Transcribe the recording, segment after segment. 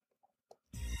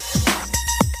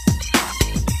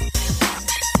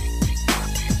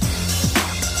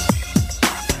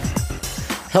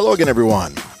Hello again,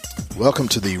 everyone. Welcome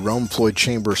to the Rome Floyd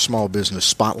Chamber Small Business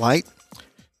Spotlight.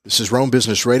 This is Rome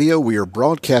Business Radio. We are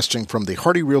broadcasting from the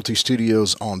Hardy Realty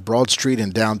Studios on Broad Street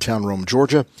in downtown Rome,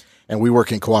 Georgia, and we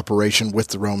work in cooperation with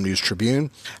the Rome News Tribune.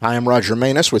 I am Roger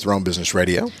Manus with Rome Business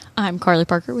Radio. I'm Carly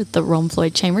Parker with the Rome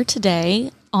Floyd Chamber.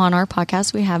 Today on our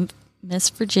podcast, we have Miss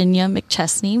Virginia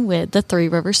McChesney with the Three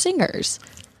Rivers Singers.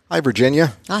 Hi,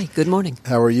 Virginia. Hi, good morning.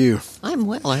 How are you? I'm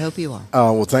well. I hope you are.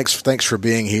 Well, thanks for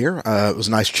being here. It was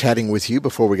nice chatting with you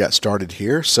before we got started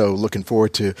here. So looking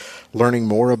forward to learning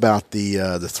more about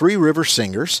the Three Rivers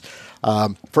Singers.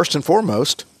 First and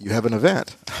foremost, you have an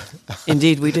event.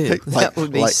 Indeed, we do. That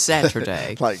would be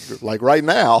Saturday. like right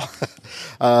now.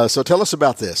 So tell us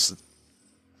about this.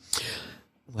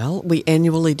 Well, we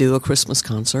annually do a Christmas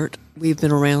concert. We've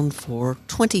been around for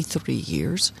 23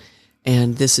 years,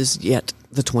 and this is yet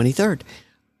the 23rd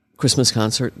Christmas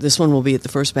concert. This one will be at the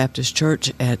First Baptist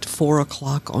Church at 4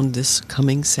 o'clock on this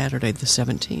coming Saturday, the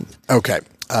 17th. Okay.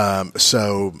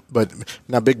 But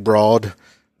now Big Broad,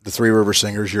 the Three River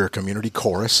Singers, you're a community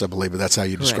chorus. I believe that's how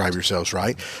you describe yourselves,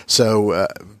 right? So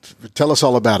tell us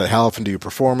all about it. How often do you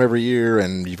perform every year?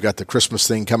 And you've got the Christmas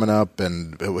thing coming up,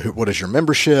 and what is your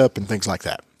membership and things like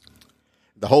that?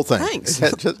 The whole thing. Thanks.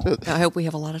 I hope we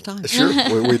have a lot of time. Sure,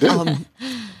 we do.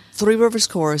 Three Rivers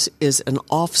Chorus is an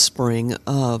offspring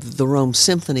of the Rome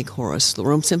Symphony Chorus. The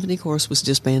Rome Symphony Chorus was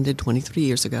disbanded 23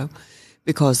 years ago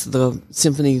because the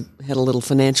symphony had a little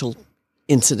financial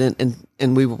incident,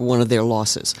 and we were one of their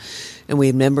losses. And we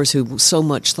had members who so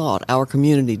much thought our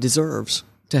community deserves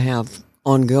to have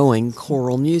ongoing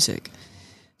choral music.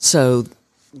 So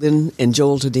then, and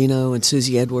Joel Todino and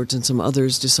Susie Edwards and some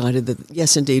others decided that,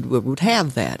 yes, indeed, we would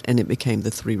have that, and it became the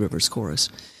Three Rivers Chorus.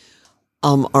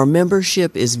 Our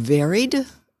membership is varied.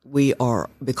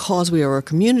 Because we are a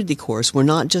community chorus, we're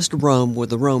not just Rome, we're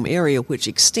the Rome area, which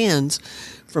extends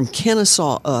from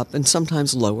Kennesaw up and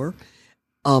sometimes lower,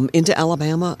 into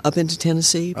Alabama, up into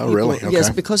Tennessee. Oh, really? Okay. Yes,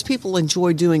 because people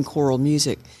enjoy doing choral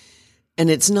music.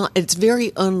 And it's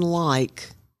very unlike,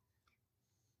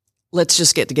 let's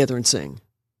just get together and sing.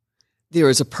 There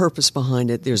is a purpose behind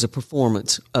it. There's a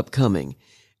performance upcoming.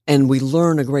 And we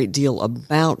learn a great deal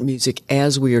about music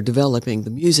as we are developing the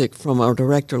music from our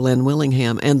director, Len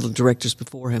Willingham, and the directors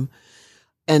before him.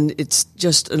 And it's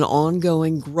just an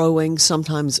ongoing, growing,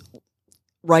 sometimes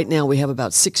right now we have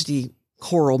about 60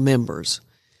 choral members,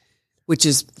 which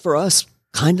is, for us,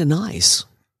 kind of nice.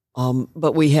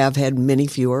 But we have had many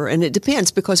fewer, and it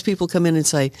depends because people come in and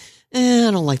say,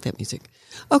 I don't like that music.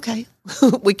 Okay,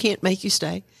 we can't make you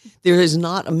stay. There is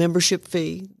not a membership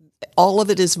fee. All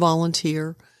of it is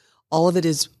volunteer. All of it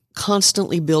is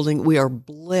constantly building. We are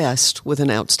blessed with an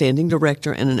outstanding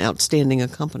director and an outstanding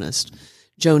accompanist.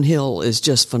 Joan Hill is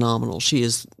just phenomenal. She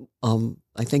is,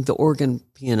 I think, the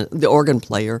organ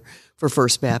player for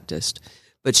First Baptist.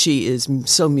 But she is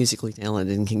so musically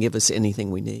talented and can give us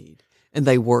anything we need. And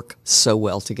they work so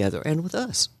well together and with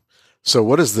us. So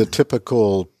what does the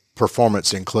typical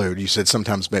performance include? You said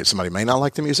sometimes somebody may not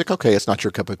like the music. Okay, it's not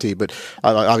your cup of tea, but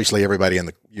obviously everybody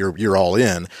you're all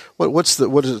in. What is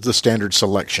the standard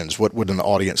selections? What would an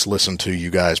audience listen to you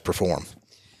guys perform?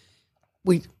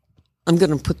 I'm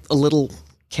going to put a little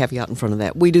caveat in front of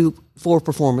that. We do 4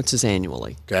 performances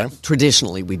annually. Okay.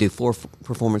 Traditionally, we do 4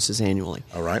 performances annually.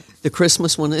 All right. The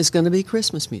Christmas one is going to be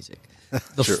Christmas music.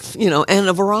 Sure. And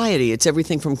a variety. It's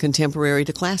everything from contemporary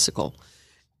to classical.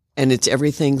 And it's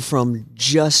everything from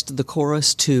just the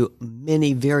chorus to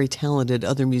many very talented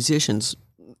other musicians.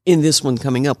 In this one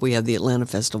coming up, we have the Atlanta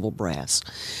Festival Brass,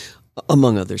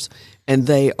 among others. And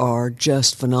they are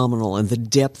just phenomenal. And the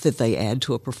depth that they add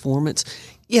to a performance.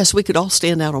 Yes, we could all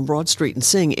stand out on Broad Street and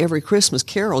sing every Christmas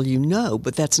carol,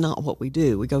 but that's not what we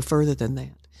do. We go further than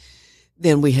that.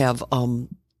 Then we have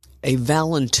a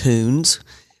Valentunes,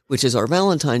 which is our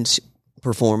Valentine's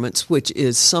performance, which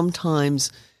is sometimes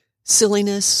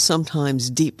silliness,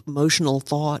 sometimes deep emotional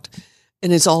thought,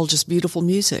 and it's all just beautiful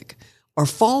music. Our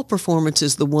fall performance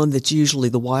is the one that's usually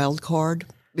the wild card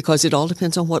because it all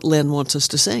depends on what Len wants us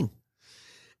to sing.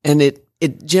 And it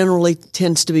generally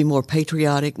tends to be more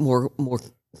patriotic, more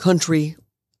country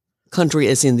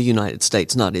as in the United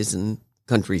States, not as in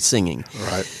country singing.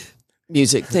 Right.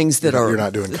 Music, things that You're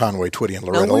not doing Conway Twitty and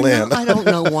Loretta Lynn. Lynn. I don't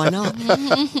know why not.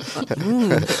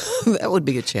 That would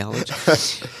be a challenge.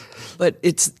 But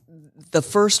it's the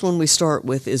first one we start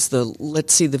with is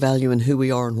let's see the value in who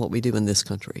we are and what we do in this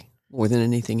country more than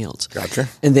anything else. Gotcha.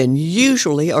 And then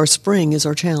usually our spring is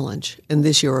our challenge. And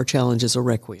this year our challenge is a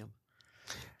Requiem,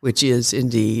 which is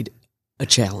indeed a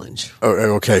challenge. Oh,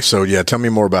 okay. So, yeah, tell me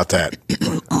more about that.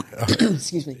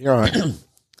 Excuse me. You're all right.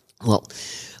 Well,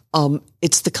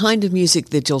 it's the kind of music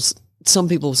that some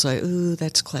people say, "Ooh,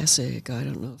 that's classic. I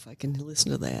don't know if I can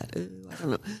listen to that. Ooh, I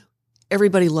don't know."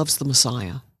 Everybody loves the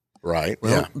Messiah. Right.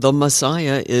 Well, the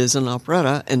Messiah is an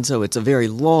operetta, and so it's a very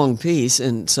long piece,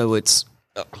 and so it's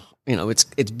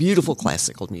it's beautiful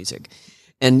classical music,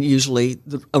 and usually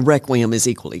a requiem is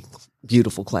equally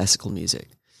beautiful classical music.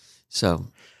 So,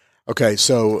 okay,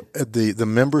 so the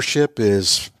membership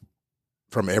is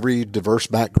from every diverse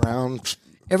background.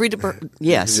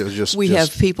 Yes, we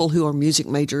have people who are music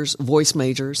majors, voice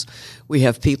majors. We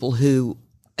have people who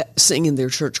sing in their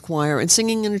church choir, and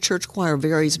singing in a church choir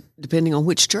varies depending on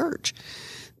which church.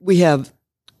 We're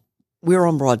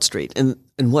on Broad Street, and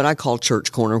what I call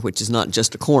Church Corner, which is not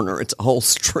just a corner, it's a whole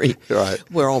street, right,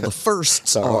 where all the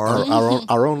firsts are.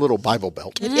 Our own little Bible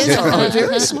belt. It is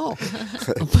very small,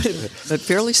 but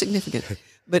fairly significant.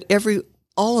 But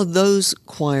all of those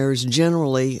choirs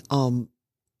generally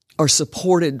are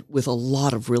supported with a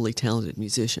lot of really talented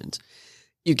musicians.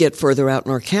 You get further out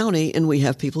in our county, and we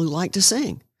have people who like to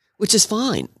sing, which is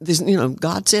fine.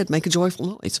 God said, make a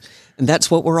joyful noise. And that's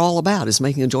what we're all about, is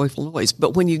making a joyful noise.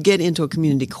 But when you get into a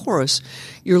community chorus,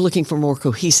 you're looking for more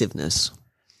cohesiveness.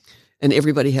 And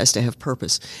everybody has to have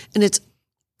purpose. And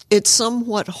it's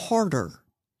somewhat harder,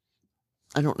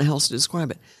 I don't know how else to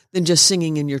describe it, than just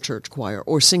singing in your church choir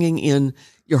or singing in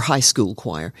your high school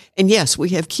choir. And yes, we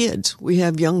have kids. We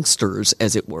have youngsters,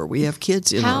 as it were. We have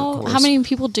kids in our chorus. How many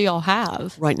people do y'all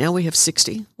have? Right now we have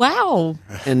 60. Wow.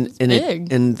 And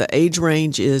big. And the age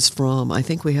range is from, I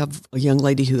think we have a young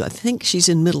lady who I think she's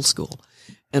in middle school.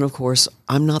 And of course,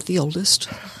 I'm not the oldest.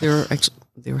 There are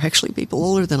actually people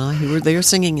older than I who are there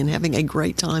singing and having a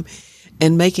great time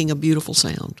and making a beautiful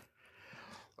sound.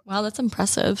 Wow, that's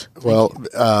impressive. Well,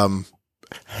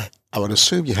 I would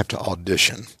assume you have to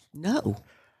audition. No.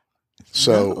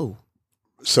 So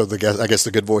I guess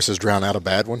the good voices drown out a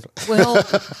bad one. Well,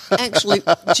 actually,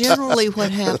 generally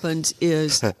what happens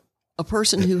is a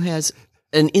person who has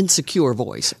an insecure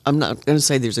voice. I'm not going to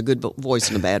say there's a good voice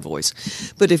and a bad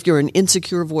voice, but if you're an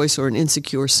insecure voice or an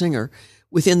insecure singer,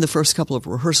 within the first couple of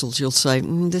rehearsals, you'll say,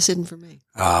 "This isn't for me."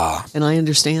 And I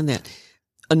understand that.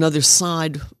 Another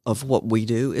side of what we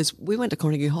do is we went to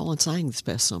Carnegie Hall and sang this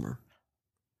past summer.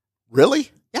 Really?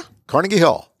 Yeah. Carnegie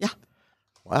Hall? Yeah.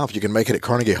 Wow, if you can make it at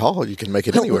Carnegie Hall, you can make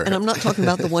it anywhere. And I'm not talking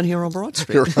about the one here on Broad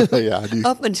Street. Right, yeah, I do.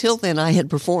 Up until then, I had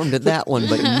performed at that one,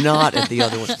 but not at the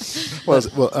other one.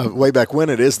 Well, way back when,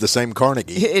 it is the same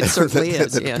Carnegie. It certainly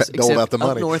is, yes. Dole out the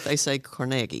money. Up north, they say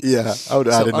Carnegie. Yeah. Oh,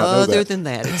 I did not know that. Other than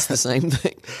that, it's the same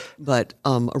thing. But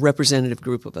a representative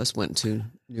group of us went to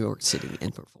New York City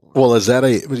and performed. Well, is that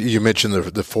you mentioned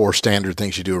the four standard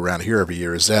things you do around here every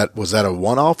year. Was that a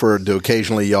one-off, or do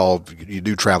occasionally you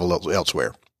do travel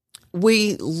elsewhere?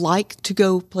 We like to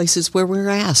go places where we're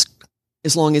asked,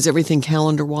 as long as everything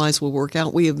calendar-wise will work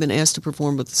out. We have been asked to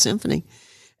perform with the symphony,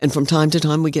 and from time to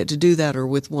time we get to do that, or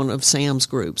with one of Sam's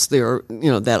groups. There are,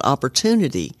 that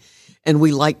opportunity, and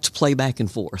we like to play back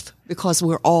and forth because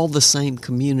we're all the same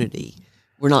community.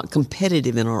 We're not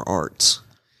competitive in our arts.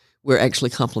 We're actually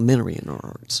complementary in our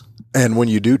arts. And when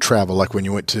you do travel, like when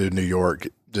you went to New York,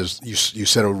 you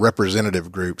said a representative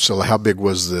group. So how big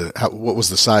was what was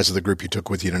the size of the group you took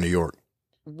with you to New York?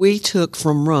 We took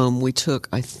from Rome,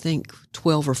 I think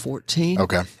 12 or 14.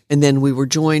 Okay. And then we were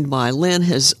joined by, Len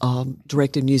has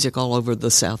directed music all over the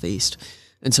Southeast.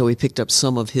 And so we picked up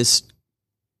some of his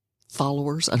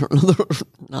followers. I don't know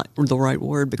not the right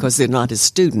word, because they're not his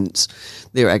students.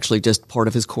 They're actually just part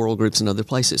of his choral groups in other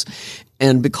places.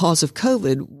 And because of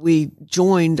COVID, we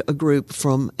joined a group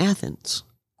from Athens.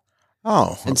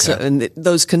 Oh, okay. And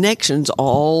those connections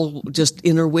all just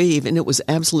interweave, and it was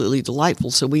absolutely delightful.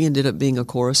 So we ended up being a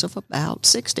chorus of about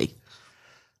 60,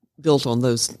 built on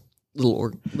those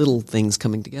little things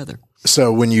coming together.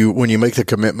 So when you make the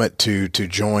commitment to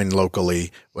join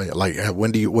locally, like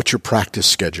what's your practice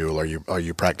schedule? Are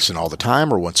you practicing all the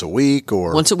time, or once a week,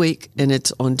 or once a week? And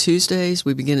it's on Tuesdays.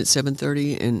 We begin at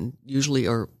 7:30, and usually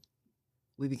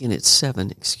we begin at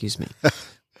 7. Excuse me.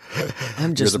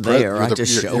 I'm just there. I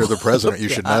just show. You're the president. You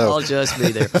should know. I'll just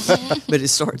be there. But it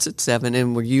starts at 7,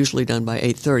 and we're usually done by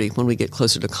 8:30. When we get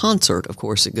closer to concert, of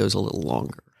course, it goes a little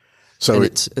longer. So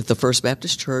it's at the First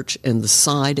Baptist Church, and the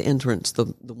side entrance,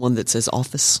 the one that says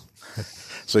office.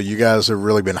 So you guys have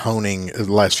really been honing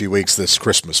the last few weeks this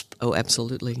Christmas. Oh,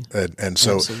 absolutely. And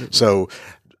so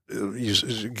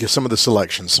you get some of the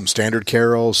selections, some standard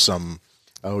carols, some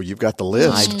Oh, you've got the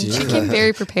list. I do. She came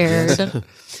very prepared.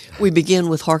 We begin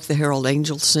with Hark the Herald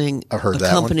Angels Sing, I've heard that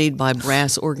one. accompanied by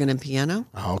brass, organ, and piano.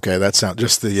 Oh, okay, that sounds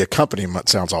just the accompaniment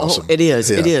sounds awesome. Oh, it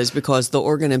is. Yeah. It is, because the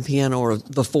organ and piano are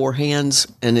the four hands,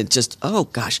 and it just, oh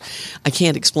gosh, I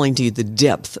can't explain to you the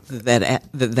depth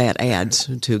that adds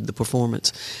to the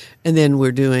performance. And then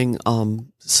we're doing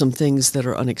some things that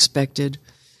are unexpected.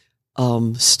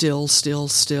 Still, Still,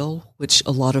 Still, which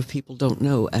a lot of people don't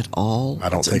know at all. I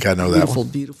don't It's think a I know that beautiful,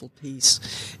 one. beautiful piece.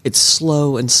 It's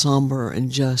slow and somber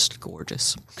and just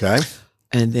gorgeous. Okay.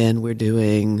 And then we're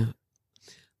doing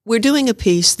a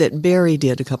piece that Barry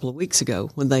did a couple of weeks ago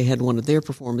when they had one of their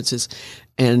performances,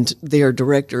 and their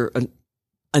director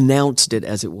announced it,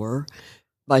 as it were,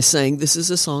 by saying, this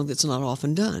is a song that's not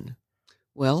often done.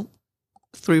 Well,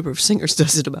 Three River Singers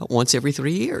does it about once every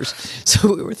 3 years.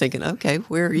 So we were thinking, okay,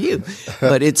 where are you?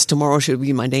 But it's Tomorrow Should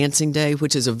Be My Dancing Day,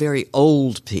 which is a very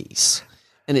old piece.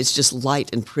 And it's just light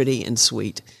and pretty and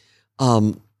sweet.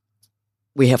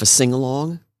 We have a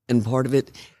sing-along, and part of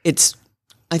it,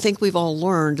 I think we've all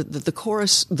learned that the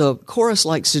chorus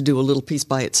likes to do a little piece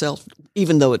by itself,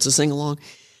 even though it's a sing-along,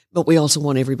 but we also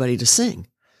want everybody to sing.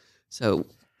 So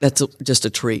that's just a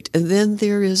treat. And then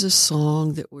there is a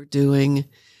song that we're doing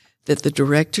that the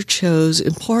director chose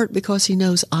in part because he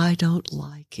knows I don't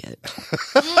like it.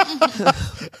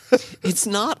 It's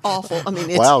not awful. I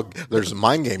mean, Wow, there's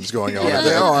mind games going on. yeah,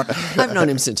 there are. I've known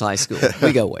him since high school.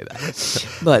 We go way back.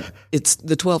 But it's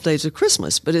the 12 Days of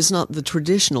Christmas, but it's not the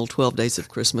traditional 12 Days of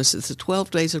Christmas. It's the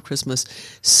 12 Days of Christmas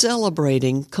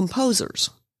celebrating composers.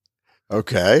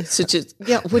 Okay. Which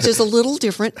is a little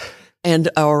different.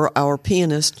 And our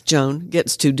pianist, Joan,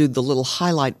 gets to do the little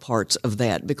highlight parts of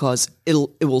that, because it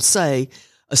will say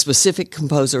a specific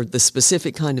composer, the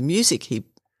specific kind of music he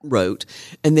wrote,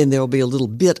 and then there will be a little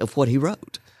bit of what he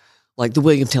wrote. Like the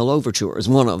William Tell Overture is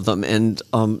one of them, and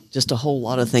just a whole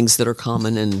lot of things that are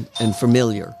common and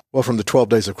familiar. Well, from the 12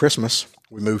 Days of Christmas,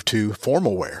 we moved to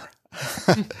formal wear.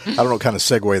 I don't know what kind of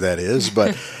segue that is,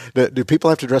 but do people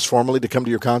have to dress formally to come to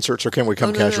your concerts, or can we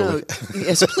come casually? No.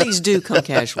 Yes, please do come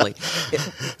casually.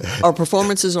 Our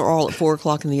performances are all at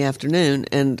 4:00 in the afternoon,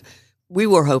 and we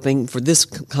were hoping for this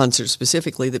concert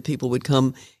specifically that people would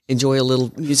come enjoy a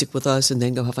little music with us and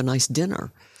then go have a nice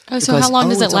dinner. Oh, so how long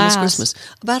does it it's almost last? Christmas.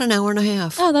 About an hour and a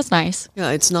half. Oh, that's nice. Yeah,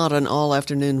 it's not an all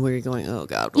afternoon where you're going, oh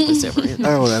God, will this ever end?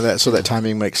 Oh, so that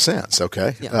timing makes sense.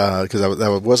 Okay. Yeah. Because I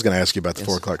was going to ask you about the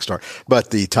 4:00 start, but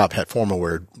the top hat formal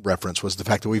wear reference was the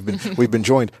fact that we've been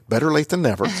joined, better late than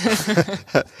never,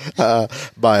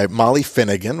 by Molly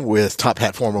Finnegan with Top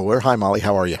Hat Formal Wear. Hi, Molly.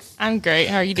 How are you? I'm great.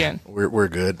 How are you doing? We're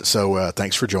good. So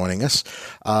thanks for joining us.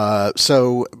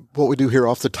 So what we do here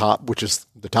off the top, which is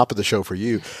the top of the show for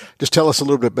you, just tell us a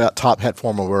little bit about Top Hat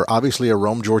Formal Wear. Obviously a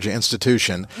Rome, Georgia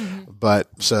institution, but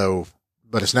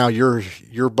it's now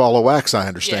your ball of wax, I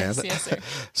understand. Yes, sir.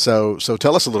 So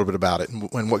tell us a little bit about it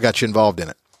and what got you involved in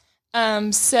it.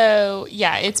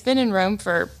 It's been in Rome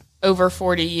for over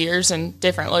 40 years in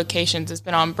different locations. It's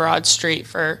been on Broad Street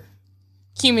for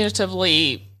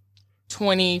cumulatively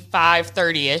 25,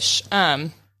 30-ish.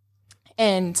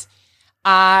 And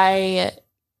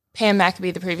Pam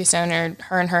Maccabee, the previous owner,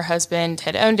 her and her husband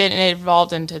had owned it, and it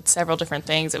evolved into several different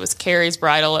things. It was Carrie's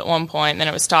Bridal at one point, and then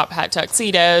it was Top Hat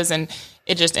Tuxedos, and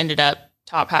it just ended up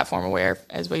Top Hat Formal Wear,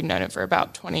 as we've known it for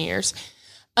about 20 years.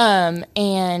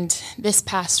 And this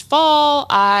past fall,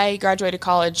 I graduated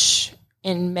college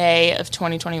in May of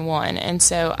 2021, and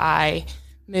so I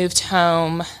moved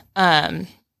home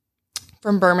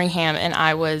from Birmingham, and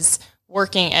I was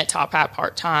working at Top Hat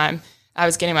part-time. I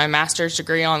was getting my master's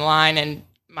degree online, and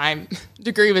my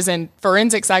degree was in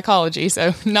forensic psychology,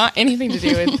 so not anything to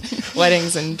do with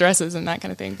weddings and dresses and that kind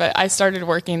of thing. But I started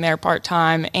working there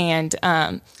part-time, and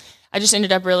I just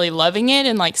ended up really loving it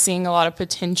and like seeing a lot of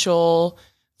potential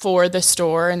for the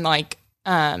store and like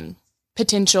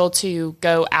potential to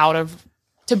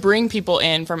to bring people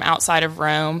in from outside of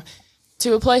Rome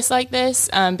to a place like this,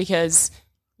 because,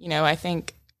 I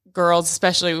think girls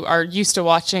especially are used to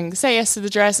watching Say Yes to the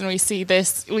Dress, and we see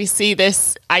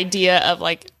this idea of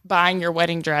like buying your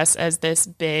wedding dress as this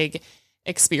big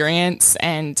experience,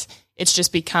 and it's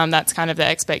just become that's kind of the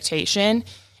expectation,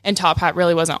 and Top Hat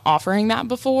really wasn't offering that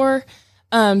before.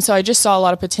 So I just saw a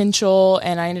lot of potential,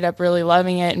 and I ended up really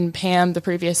loving it. And Pam, the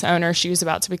previous owner, she was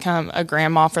about to become a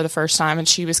grandma for the first time, and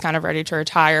she was kind of ready to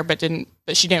retire, but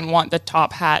she didn't want the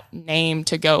Top Hat name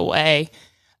to go away.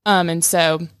 And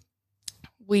so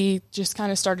we just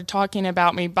kind of started talking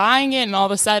about me buying it, and all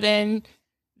of a sudden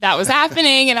that was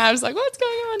happening, and I was like, what's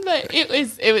going on? But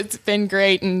it's been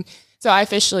great. And so I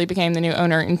officially became the new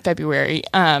owner in February.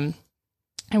 And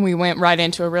we went right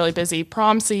into a really busy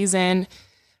prom season.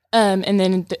 And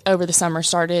then over the summer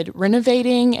started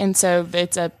renovating. And so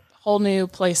it's a whole new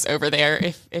place over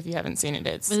there. If you haven't seen it,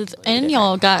 it's And different.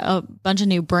 y'all got a bunch of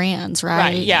new brands, right?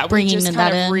 Right. Yeah. Bringing we just that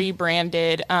kind of in.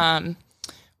 rebranded.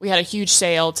 We had a huge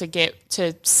sale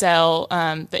to sell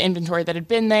the inventory that had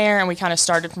been there, and we kind of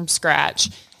started from scratch.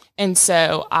 And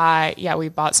so we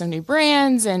bought some new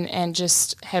brands and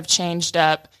just have changed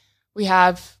up. We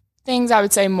have things I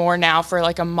would say more now for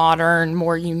like a modern,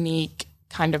 more unique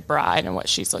kind of bride and what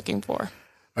she's looking for.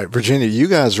 All right, Virginia, you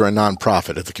guys are a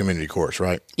nonprofit at the community course,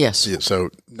 right? Yes. Yeah, so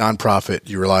nonprofit,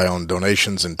 you rely on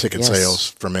donations and ticket Yes. sales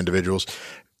from individuals.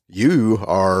 You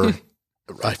are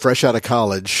fresh out of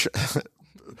college,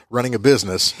 running a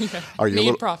business. Are you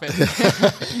Need profit.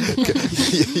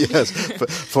 yes,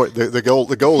 for the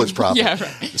goal is profit. Yeah,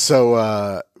 right.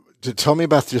 So, tell me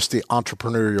about just the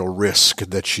entrepreneurial risk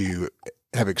that you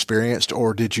have experienced,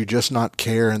 or did you just not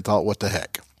care and thought, "What the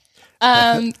heck"?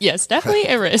 Yes, definitely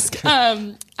a risk.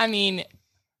 I mean,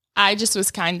 I just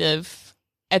was kind of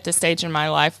at the stage in my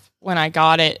life when I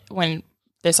got it, when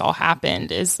this all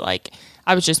happened, is like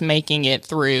I was just making it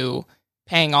through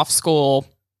paying off school,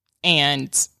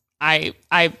 and I'd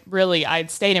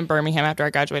stayed in Birmingham after I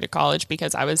graduated college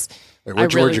because I was.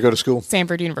 Where'd you go to school?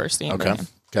 Sanford University in Birmingham.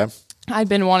 Okay. I'd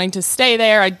been wanting to stay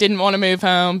there. I didn't want to move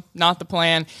home, not the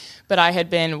plan, but I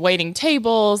had been waiting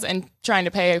tables and trying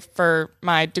to pay for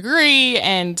my degree,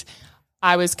 and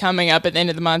I was coming up at the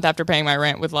end of the month after paying my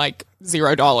rent with like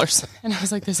 $0. And I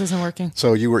was like, this isn't working.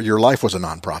 So your life was a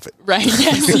nonprofit. Right.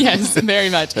 Yes, very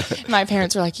much. My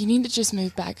parents were like, you need to just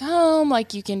move back home.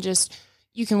 Like you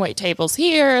can wait tables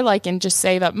here, like, and just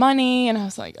save up money. And I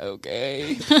was like,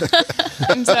 okay.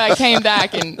 And so I came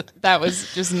back, and that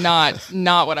was just not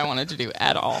what I wanted to do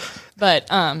at all. But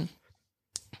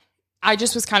I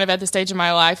just was kind of at the stage in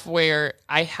my life where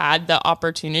I had the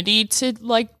opportunity to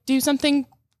like do something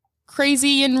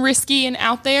crazy and risky and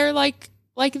out there like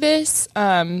this.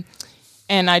 And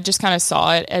I just kind of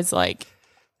saw it as like,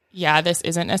 yeah, this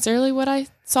isn't necessarily what I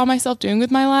saw myself doing with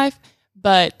my life,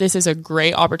 but this is a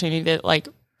great opportunity that like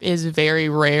is very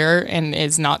rare and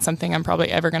is not something I'm probably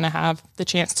ever going to have the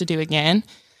chance to do again.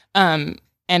 And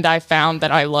I found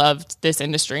that I loved this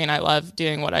industry and I love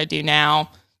doing what I do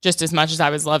now just as much as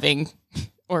I was loving,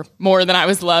 or more than I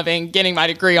was loving, getting my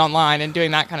degree online and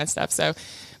doing that kind of stuff. So,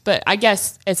 but I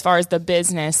guess as far as the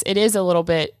business, it is a little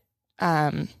bit,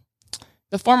 the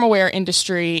formal wear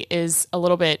industry is a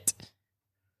little bit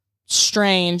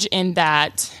strange in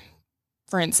that,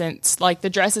 for instance, like the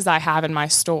dresses I have in my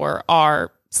store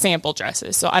are sample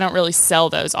dresses. So I don't really sell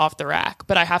those off the rack,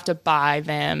 but I have to buy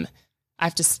them. I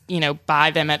have to,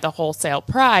 buy them at the wholesale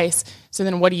price. So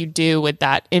then what do you do with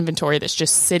that inventory that's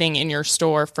just sitting in your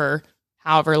store for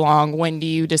however long? When do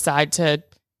you decide to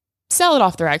sell it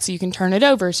off the rack so you can turn it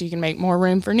over so you can make more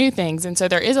room for new things? And so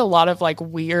there is a lot of like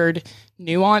weird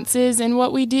nuances in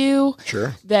what we do.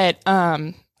 Sure. That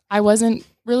I wasn't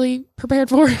really prepared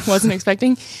for, wasn't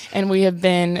expecting. And we have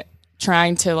been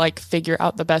trying to like figure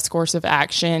out the best course of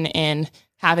action in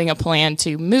having a plan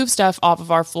to move stuff off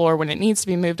of our floor when it needs to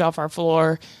be moved off our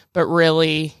floor. But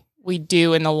really, we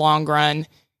do in the long run,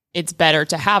 it's better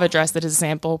to have a dress that is a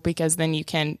sample because then you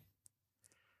can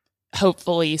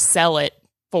hopefully sell it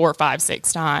 4, 5,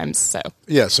 6 times. So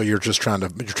yeah, so you're trying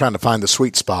to find the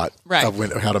sweet spot right. of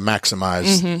how to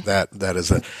maximize that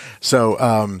is it.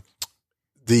 So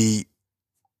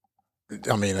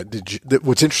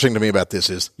what's interesting to me about this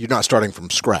is you're not starting from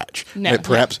scratch. No,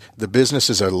 perhaps the business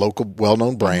is a local,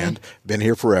 well-known brand, been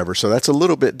here forever, so that's a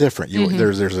little bit different.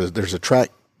 There's a track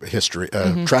history,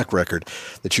 track record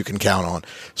that you can count on.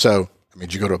 So,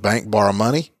 did you go to a bank, borrow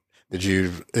money? Did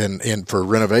you, and for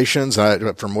renovations?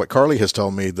 From what Carly has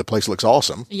told me, the place looks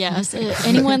awesome. Yes,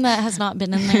 anyone that has not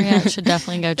been in there yet should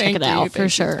definitely go check it out for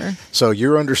sure. So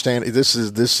you're understanding this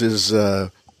is.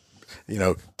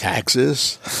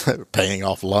 Taxes, paying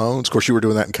off loans. Of course, you were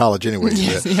doing that in college anyway.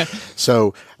 Yes, yeah.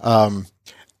 So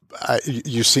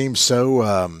you seem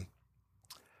so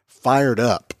fired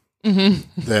up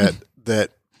that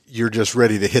you're just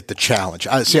ready to hit the challenge.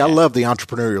 I love the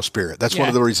entrepreneurial spirit. That's one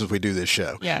of the reasons we do this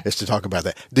show, is to talk about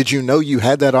that. Did you know you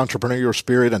had that entrepreneurial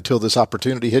spirit until this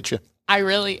opportunity hit you? I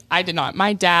did not.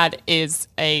 My dad is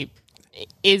the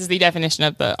definition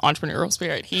of the entrepreneurial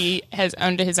spirit. He has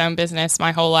owned his own business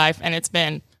my whole life, and it's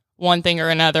been one thing or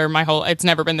another it's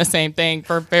never been the same thing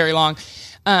for very long.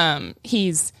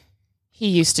 He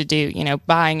used to do,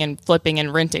 buying and flipping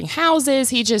and renting houses.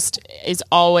 He just is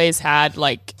always had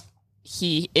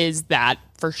he is that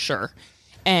for sure.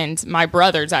 And my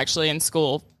brother's actually in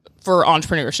school for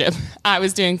entrepreneurship. I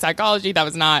was doing psychology.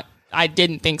 I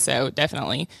didn't think so,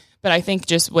 definitely. But I think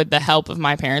just with the help of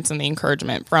my parents and the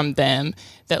encouragement from them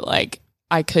that like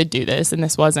I could do this and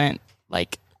this wasn't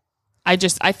like, I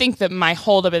think that my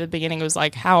holdup at the beginning was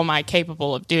like, how am I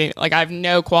capable of doing it? Like I have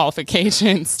no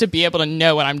qualifications to be able to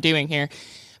know what I'm doing here.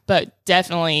 But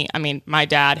definitely, I mean, my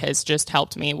dad has just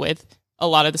helped me with a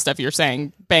lot of the stuff you're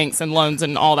saying, banks and loans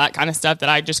and all that kind of stuff that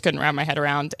I just couldn't wrap my head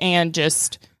around. And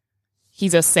just,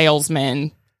 he's a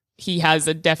salesman. He has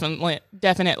a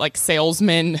definite like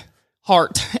salesman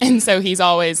heart. And so he's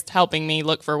always helping me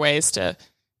look for ways to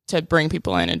bring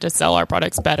people in and to sell our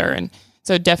products better. And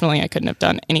so definitely I couldn't have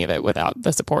done any of it without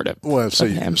the support of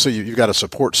him. So you've got a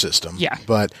support system. Yeah.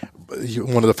 But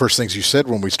one of the first things you said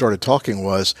when we started talking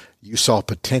was you saw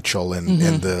potential in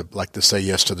the, like the Say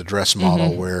Yes to the Dress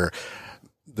model where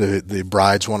the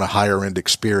brides want a higher end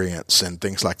experience and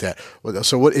things like that.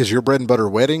 So what is your bread and butter,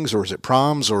 weddings, or is it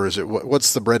proms, or is it,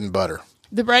 what's the bread and butter?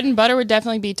 The bread and butter would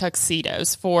definitely be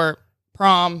tuxedos for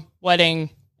prom,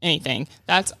 wedding, anything.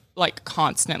 That's like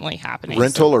constantly happening.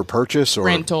 Rental or purchase or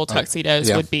rental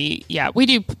tuxedos would be, we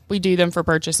do them for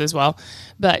purchase as well.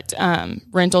 But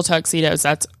rental tuxedos,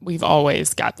 we've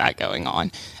always got that going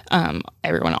on.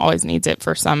 Everyone always needs it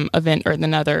for some event or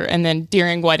another. And then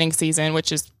during wedding season,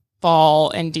 which is fall,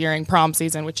 and during prom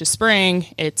season, which is spring,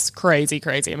 it's crazy.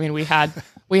 I mean, we had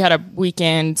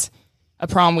a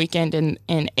prom weekend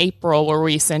in April where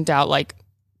we sent out like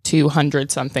 200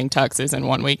 something tuxes in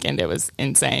one weekend. It was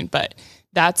insane, but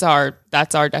that's our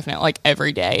definite like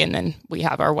every day. And then we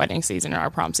have our wedding season or our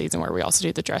prom season where we also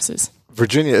do the dresses.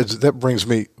 Virginia, that brings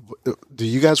me, do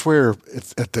you guys wear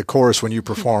at the chorus when you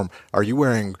perform, are you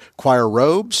wearing choir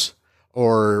robes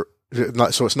or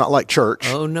not? So it's not like church.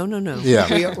 Oh, no.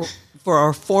 Yeah. For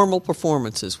our formal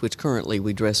performances, which currently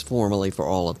we dress formally for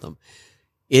all of them,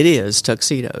 it is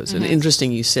tuxedos. And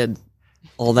interesting you said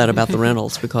all that about the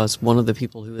rentals, because one of the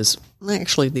people who is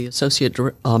actually the associate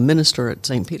minister at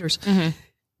St. Peter's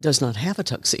does not have a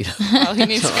tuxedo. Well, he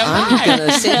needs to come I'm going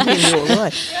to send him your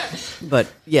way. But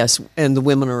yes, and the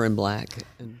women are in black.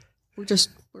 And we're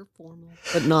formal,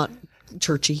 but not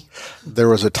churchy. There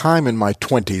was a time in my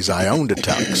 20s I owned a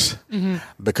tux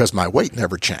because my weight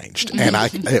never changed. And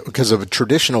because of a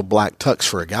traditional black tux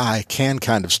for a guy can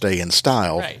kind of stay in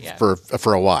style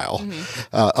for a while.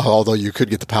 Although you could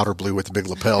get the powder blue with the big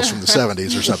lapels from the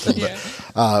 70s or something.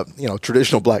 But,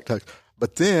 traditional black tux.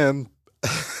 But then,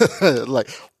 like,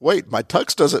 wait, my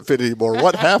tux doesn't fit anymore.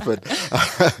 What happened?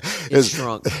 It's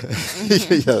shrunk.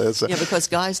 Yeah, because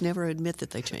guys never admit that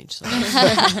they changed. So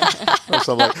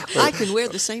I'm like, I can wear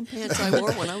the same pants I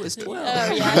wore when I was 12.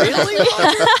 Oh, yeah. Really?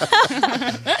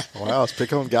 Wow, it's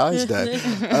Pick on Guys Day.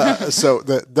 So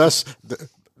there's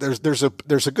a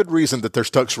good reason that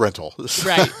there's tux rental.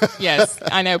 Right. Yes,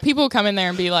 I know. People come in there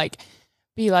and be like,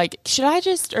 should I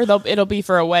just? Or it'll be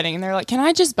for a wedding, and they're like, can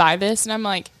I just buy this? And I'm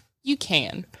like, you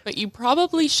can, but you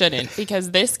probably shouldn't, because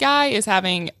this guy is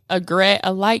having a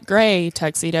light gray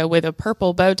tuxedo with a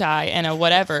purple bow tie and a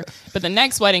whatever. But the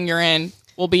next wedding you're in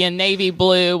will be a navy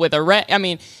blue with a red. I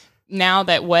mean, now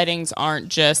that weddings aren't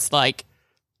just like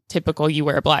typical, you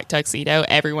wear a black tuxedo,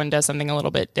 everyone does something a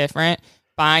little bit different.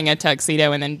 Buying a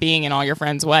tuxedo and then being in all your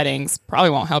friends' weddings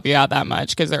probably won't help you out that much,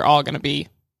 because they're all going to be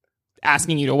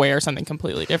asking you to wear something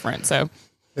completely different. So.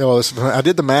 Yeah, well, I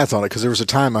did the math on it because there was a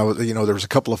time there was a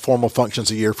couple of formal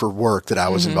functions a year for work that I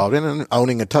was involved in, and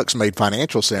owning a tux made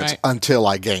financial sense until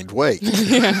I gained weight. And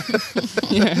then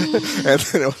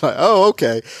it was like, oh,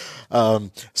 okay.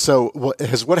 So what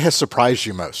has surprised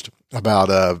you most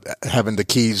about having the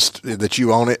keys that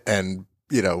you own it, and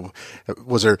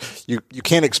was there you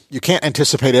can't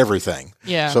anticipate everything?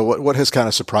 Yeah. So what has kind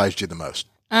of surprised you the most?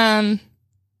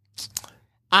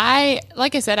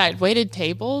 Like I said, I'd waited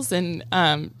tables and,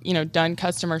 done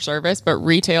customer service, but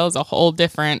retail is a whole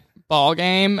different ball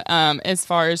game, as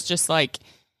far as just like,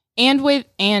 and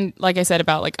like I said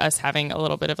about like us having a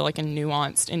little bit of like a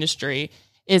nuanced industry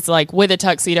is like with a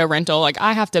tuxedo rental, like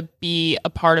I have to be a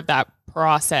part of that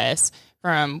process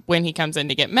from when he comes in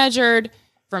to get measured,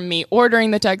 from me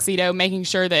ordering the tuxedo, making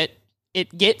sure that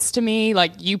it gets to me,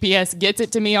 like UPS gets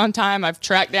it to me on time. I've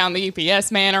tracked down the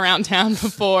UPS man around town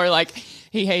before, like,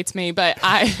 he hates me, but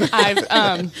I've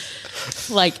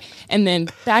and then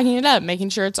bagging it up, making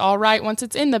sure it's all right once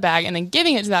it's in the bag, and then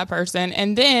giving it to that person,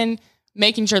 and then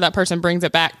making sure that person brings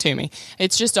it back to me.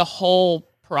 It's just a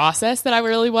whole process that I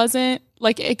really wasn't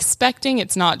like expecting.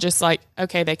 It's not just like,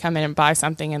 okay, they come in and buy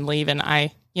something and leave, and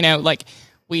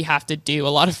we have to do a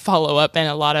lot of follow up and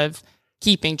a lot of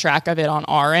keeping track of it on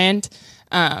our end.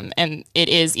 And it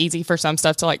is easy for some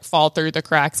stuff to like fall through the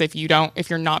cracks if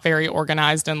you're not very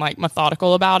organized and like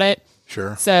methodical about it.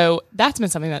 Sure. So that's been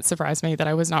something that surprised me that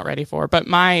I was not ready for. But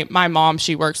my mom,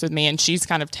 she works with me, and she's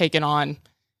kind of taken on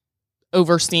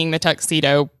overseeing the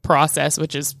tuxedo process,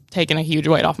 which is taking a huge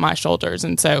weight off my shoulders.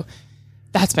 And so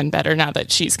that's been better now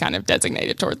that she's kind of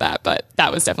designated toward that. But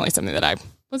that was definitely something that I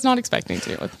was not expecting to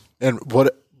deal with. And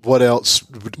what else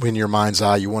in your mind's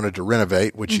eye you wanted to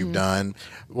renovate, which you've done?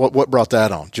 What brought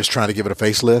that on? Just trying to give it a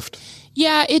facelift?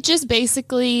 Yeah, it just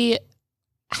basically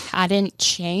hadn't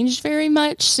changed very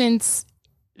much since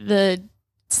they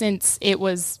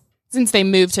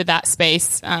moved to that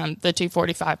space, the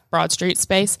 245 Broad Street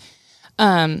space.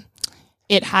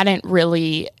 It hadn't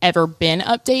really ever been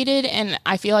updated, and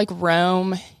I feel like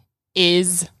Rome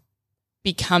is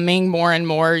becoming more and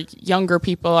more. Younger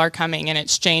people are coming, and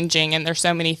it's changing, and there's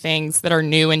so many things that are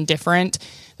new and different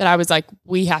that I was like,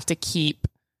 we have to keep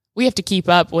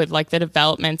up with like the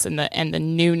developments and the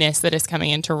newness that is coming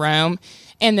into Rome.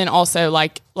 And then also,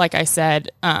 like I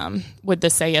said, with the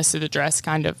say yes to the dress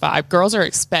kind of vibe, girls are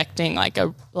expecting like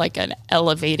an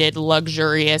elevated,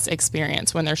 luxurious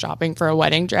experience when they're shopping for a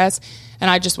wedding dress. And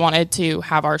I just wanted to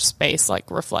have our space like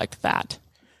reflect that.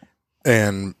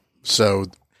 And so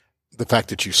the fact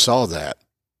that you saw that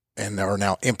and are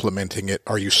now implementing it,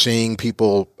 are you seeing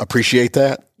people appreciate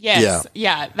that? Yes.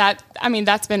 Yeah.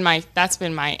 That's been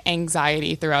my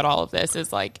anxiety throughout all of this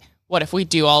is like, what if we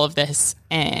do all of this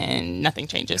and nothing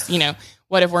changes? You know,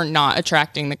 what if we're not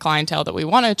attracting the clientele that we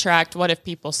want to attract? What if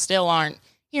people still aren't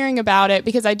hearing about it?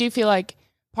 Because I do feel like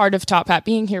part of Top Hat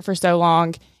being here for so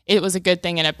long, it was a good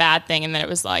thing and a bad thing. And then it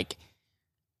was like,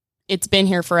 it's been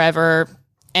here forever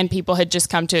and people had just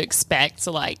come to expect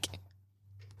like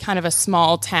kind of a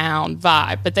small town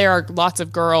vibe. But there are lots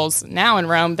of girls now in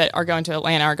Rome that are going to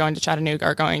Atlanta, are going to Chattanooga,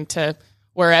 are going to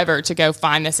wherever to go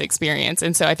find this experience.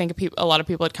 And so I think a lot of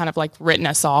people had kind of like written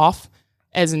us off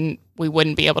as in we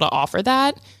wouldn't be able to offer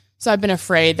that. So I've been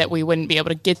afraid that we wouldn't be able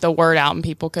to get the word out and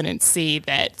people couldn't see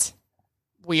that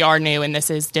we are new and this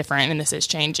is different and this is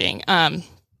changing.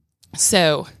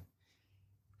 So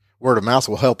word of mouth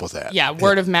will help with that. Yeah.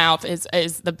 Word of mouth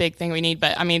is the big thing we need.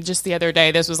 But I mean, just the other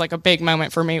day, this was like a big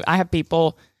moment for me. I have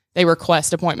people, they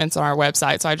request appointments on our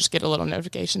website. So I just get a little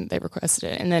notification that they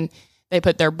requested it. And then they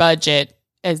put their budget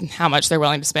and how much they're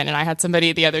willing to spend. And I had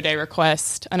somebody the other day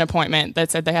request an appointment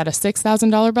that said they had a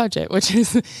 $6,000 budget, which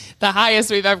is the highest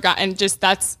we've ever gotten. Just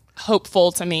that's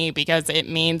hopeful to me because it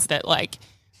means that like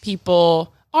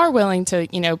people are willing to,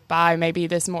 you know, buy maybe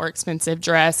this more expensive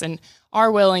dress and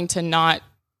are willing to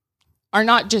are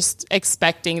not just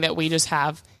expecting that we just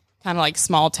have kind of like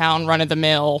small town run of the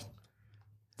mill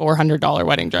 $400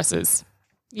 wedding dresses.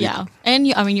 Yeah. And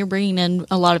you're bringing in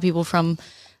a lot of people from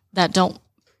that don't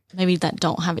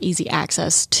have easy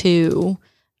access to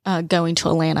going to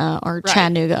Atlanta or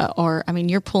Chattanooga, or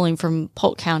you're pulling from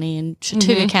Polk County and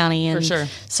Chattooga County, and for sure.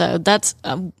 So that's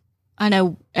I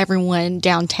know everyone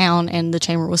downtown and the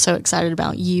chamber was so excited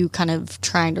about you kind of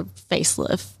trying to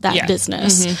facelift that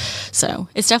business. So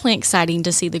it's definitely exciting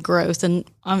to see the growth and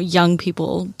young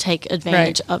people take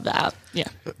advantage of that. Yeah.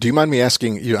 Do you mind me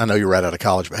asking you? I know you're right out of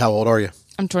college, but how old are you?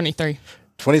 I'm 23.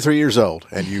 23 years old,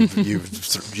 and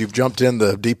you've jumped in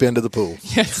the deep end of the pool.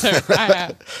 Yes, sir. I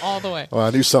have, all the way. Well,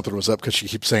 I knew something was up because she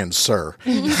keeps saying "sir,"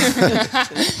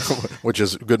 which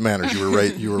is good manners.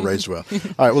 You were raised well. All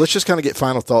right. Well, let's just kind of get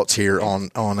final thoughts here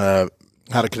on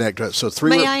how to connect. So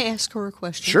May I ask her a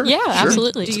question? Sure. Yeah, sure.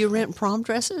 absolutely. Do you rent prom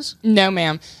dresses? No,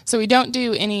 ma'am. So we don't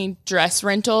do any dress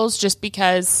rentals just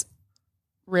because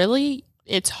really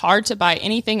it's hard to buy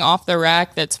anything off the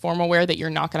rack that's formal wear that you're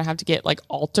not going to have to get like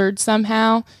altered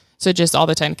somehow. So just all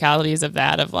the technicalities of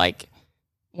that, of like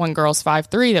one girl's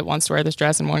 5'3" that wants to wear this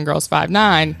dress and one girl's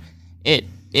 5'9",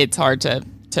 it's hard to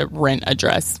rent a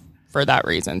dress for that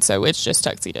reason. So it's just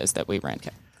tuxedos that we rent.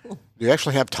 Cool. Do you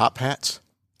actually have top hats?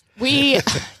 We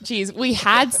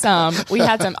had some.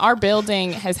 Our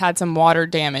building has had some water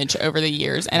damage over the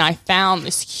years, and I found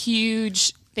this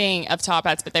huge thing of top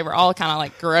hats, but they were all kind of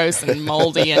like gross and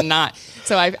moldy and not.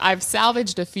 So I've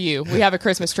salvaged a few. We have a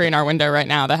Christmas tree in our window right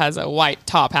now that has a white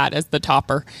top hat as the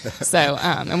topper. So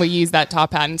and we use that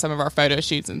top hat in some of our photo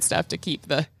shoots and stuff to keep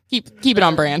it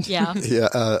on brand. Yeah. Yeah.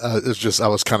 It's just I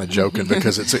was kind of joking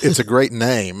because it's a great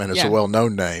name and it's a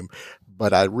well-known name.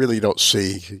 But I really don't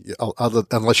see,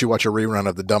 unless you watch a rerun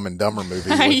of the Dumb and Dumber movie.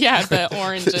 The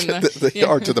orange and the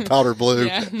orange and the powder blue.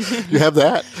 Yeah. You have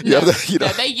that?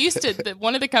 They used to,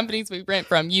 one of the companies we rent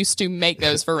from used to make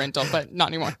those for rental, but not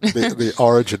anymore. the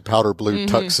orange and powder blue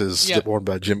tuxes worn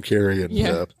by Jim Carrey.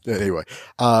 Anyway.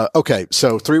 Okay.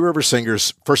 So Three River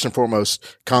Singers, first and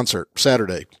foremost, concert,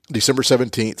 Saturday, December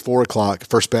 17th, 4:00,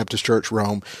 First Baptist Church,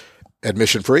 Rome.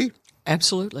 Admission free?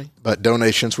 Absolutely. But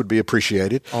donations would be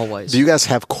appreciated. Always. Do you guys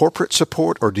have corporate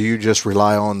support, or do you just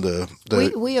rely on the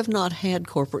We have not had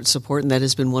corporate support, and that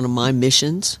has been one of my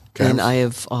missions. Okay. And I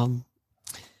have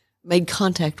made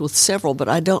contact with several, but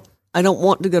I don't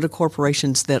want to go to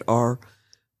corporations that are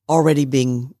already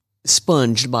being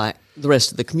sponged by the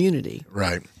rest of the community.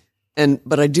 Right.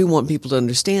 But I do want people to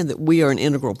understand that we are an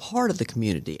integral part of the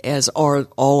community, as are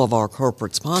all of our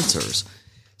corporate sponsors.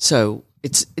 So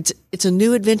it's a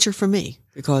new adventure for me,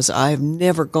 because I've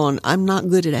never gone. I'm not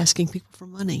good at asking people for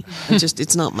money.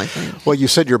 It's not my thing. Well, you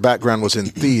said your background was in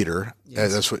theater.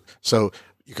 Yes. That's what. So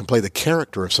you can play the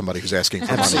character of somebody who's asking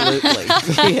for money. Absolutely.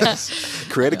 Yes.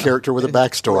 Create a character with a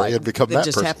backstory and become that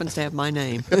just person. happens to have my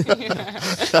name.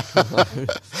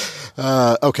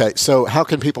 Okay, so how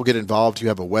can people get involved? Do you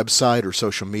have a website or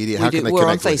social media? How can they We're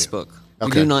on connect with you? Facebook.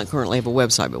 Okay. We do not currently have a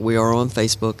website, but we are on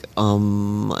Facebook.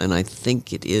 And I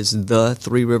think it is the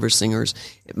Three River Singers.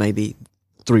 It may be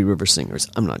Three River Singers.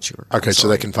 I'm not sure. Okay, so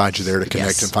they can find you there to connect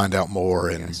Yes. and find out more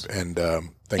and things And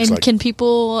like can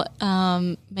people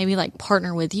maybe like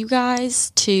partner with you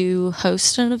guys to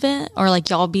host an event, or like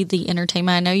y'all be the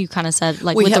entertainment? I know you kind of said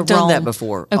like We with have the done that Rome.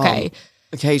 before. Okay.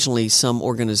 Occasionally, some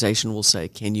organization will say,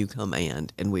 "Can you come?"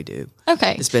 And we do.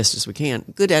 Okay. As best as we can.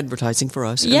 Good advertising for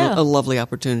us. Yeah. And a lovely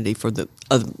opportunity for the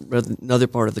another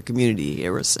part of the community to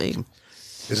hear us sing.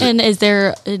 And is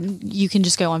there, you can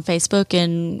just go on Facebook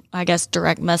and I guess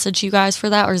direct message you guys for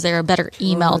that, or is there a better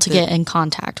email to get in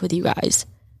contact with you guys?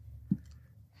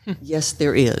 Yes,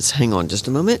 there is. Hang on just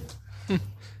a moment.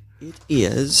 It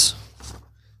is,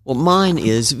 well, mine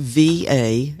is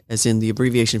VA, as in the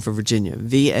abbreviation for Virginia,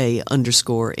 VA_MCC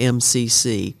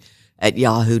at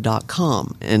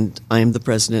yahoo.com. And I am the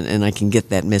president, and I can get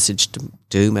that message to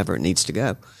whomever it needs to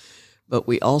go. But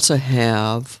we also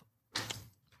have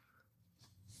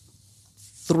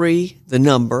 3, the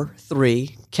number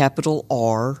 3, capital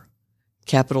R,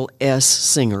 capital S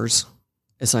Singers,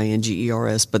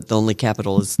 SINGERS, but the only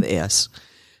capital is the S,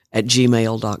 at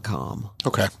gmail.com.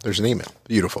 Okay, there's an email.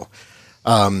 Beautiful.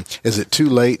 Is it too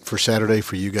late for Saturday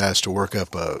for you guys to work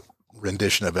up a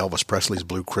rendition of Elvis Presley's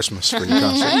Blue Christmas for your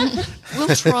concert?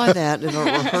 We'll try that in a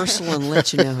rehearsal and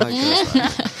let you know how it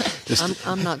goes.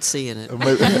 I'm not seeing it.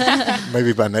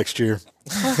 Maybe by next year.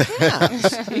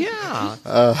 Yeah.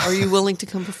 Are you willing to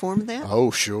come perform that? Oh,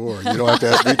 sure. You don't have to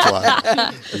ask me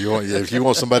twice. If you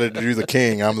want somebody to do the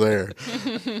king, I'm there.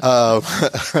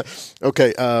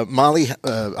 Okay, Molly,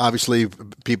 obviously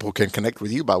people can connect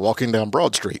with you by walking down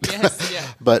Broad Street. Yes, yeah.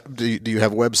 But do you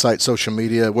have a website, social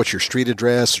media? What's your street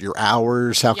address, your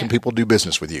hours? How can people do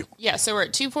business with you? Yeah, so we're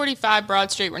at 245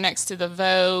 Broad Street. We're next to the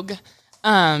Vogue.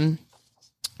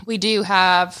 We've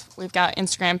got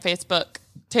Instagram, Facebook,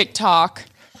 TikTok.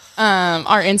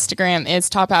 Our Instagram is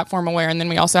Top Hat Formal Wear, and then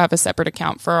we also have a separate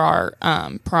account for our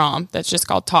prom that's just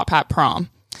called Top Hat Prom.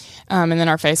 And then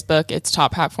our Facebook, it's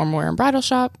Top Hat Formal Wear and Bridal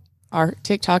Shop. Our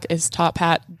TikTok is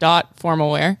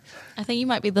tophat.formalwear. I think you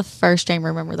might be the first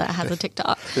chamber member that has a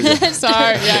TikTok.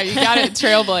 Sorry, yeah, you got it,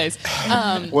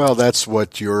 Trailblaze. Well, that's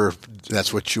what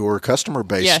your customer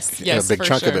base, yes, a big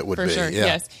chunk of it would for be. sure, Yeah.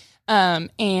 yes.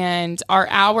 And our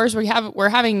hours, we're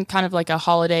having kind of like a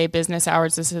holiday business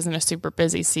hours. This isn't a super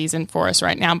busy season for us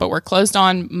right now, but we're closed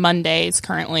on Mondays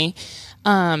currently.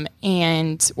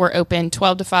 And we're open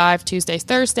 12 to 5 Tuesday,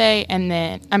 Thursday, and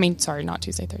then, not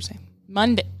Tuesday, Thursday,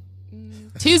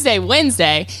 Tuesday,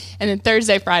 Wednesday, and then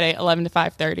Thursday, Friday, 11 to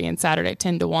 5:30, and Saturday,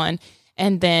 10 to 1.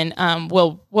 And then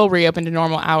we'll reopen to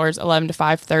normal hours, 11 to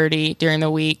 5:30 during the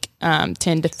week, 10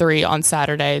 to 3 on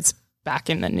Saturdays.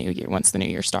 Back in the new year, once the new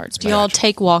year starts. Do y'all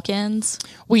take walk-ins?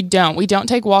 We don't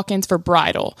take walk-ins for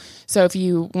bridal. So if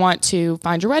you want to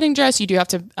find your wedding dress, you do have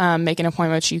to make an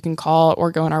appointment, which you can call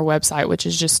or go on our website, which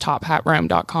is just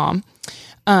tophatrome.com.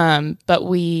 But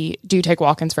we do take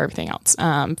walk-ins for everything else,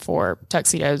 for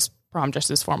tuxedos, prom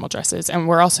dresses, formal dresses. And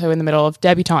we're also in the middle of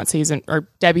debutante season, or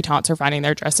debutantes are finding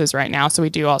their dresses right now. So we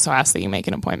do also ask that you make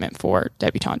an appointment for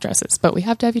debutante dresses. But we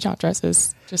have debutante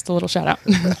dresses. Just a little shout out.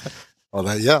 Well,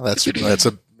 that's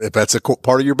a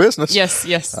part of your business.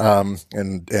 Yes.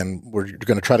 And we're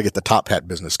going to try to get the top hat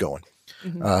business going.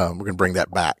 Mm-hmm. We're going to bring that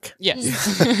back.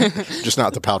 Yes. Just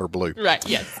not the powder blue. Right.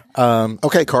 Yes.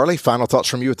 Okay, Carly, final thoughts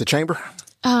from you at the chamber?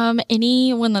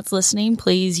 Anyone that's listening,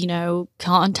 please,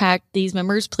 contact these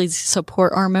members. Please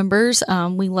support our members.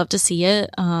 We love to see it.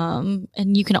 And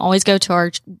you can always go to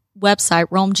our website,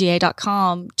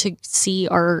 RomeGA.com, to see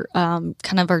our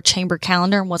kind of our chamber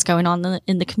calendar and what's going on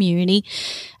in the community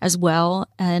as well.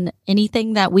 And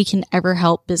anything that we can ever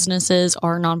help businesses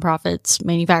or nonprofits,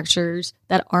 manufacturers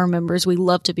that are members, we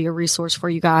love to be a resource for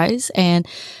you guys. And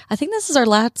I think this is our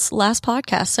last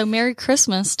podcast. So Merry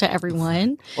Christmas to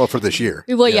everyone. Well, for this year.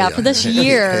 Well, for this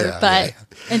year, but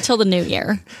until the new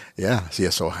year. Yeah.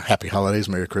 So happy holidays,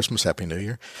 Merry Christmas, Happy New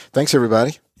Year. Thanks,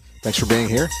 everybody. Thanks for being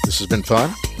here. This has been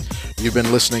fun. You've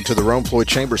been listening to the Rome Floyd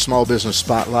Chamber Small Business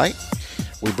Spotlight.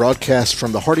 We broadcast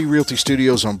from the Hardy Realty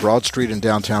Studios on Broad Street in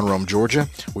downtown Rome, Georgia.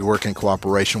 We work in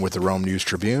cooperation with the Rome News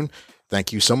Tribune.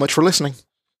 Thank you so much for listening.